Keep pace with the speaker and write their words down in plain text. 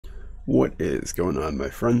What is going on, my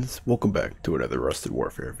friends? Welcome back to another Rusted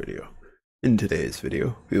Warfare video. In today's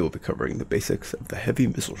video, we will be covering the basics of the Heavy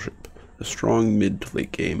Missile Ship, a strong mid to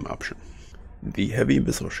late game option. The Heavy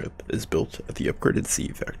Missile Ship is built at the upgraded C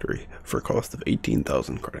factory for a cost of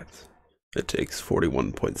 18,000 credits. It takes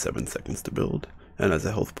 41.7 seconds to build, and has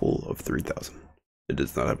a health pool of 3,000. It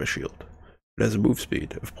does not have a shield. It has a move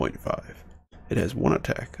speed of 0.5. It has one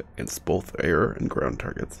attack against both air and ground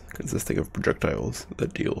targets, consisting of projectiles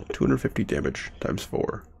that deal 250 damage times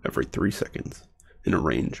 4 every 3 seconds, in a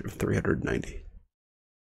range of 390.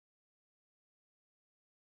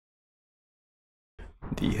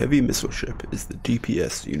 The Heavy Missile Ship is the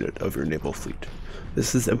DPS unit of your naval fleet.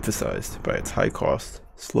 This is emphasized by its high cost,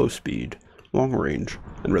 slow speed, long range,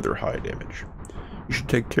 and rather high damage. You should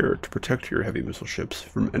take care to protect your heavy missile ships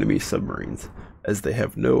from enemy submarines, as they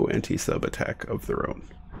have no anti-sub attack of their own.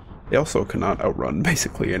 They also cannot outrun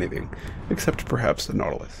basically anything, except perhaps the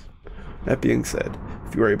Nautilus. That being said,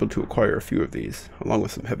 if you are able to acquire a few of these, along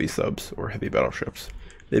with some heavy subs or heavy battleships,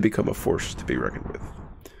 they become a force to be reckoned with.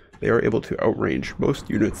 They are able to outrange most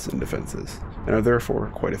units and defenses, and are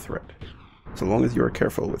therefore quite a threat. So long as you are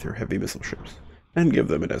careful with your heavy missile ships, and give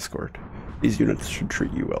them an escort, these units should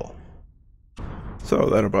treat you well. So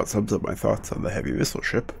that about sums up my thoughts on the Heavy Missile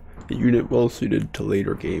Ship, a unit well suited to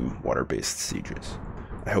later game water-based sieges.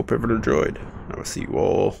 I hope everyone enjoyed, and I will see you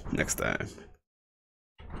all next time.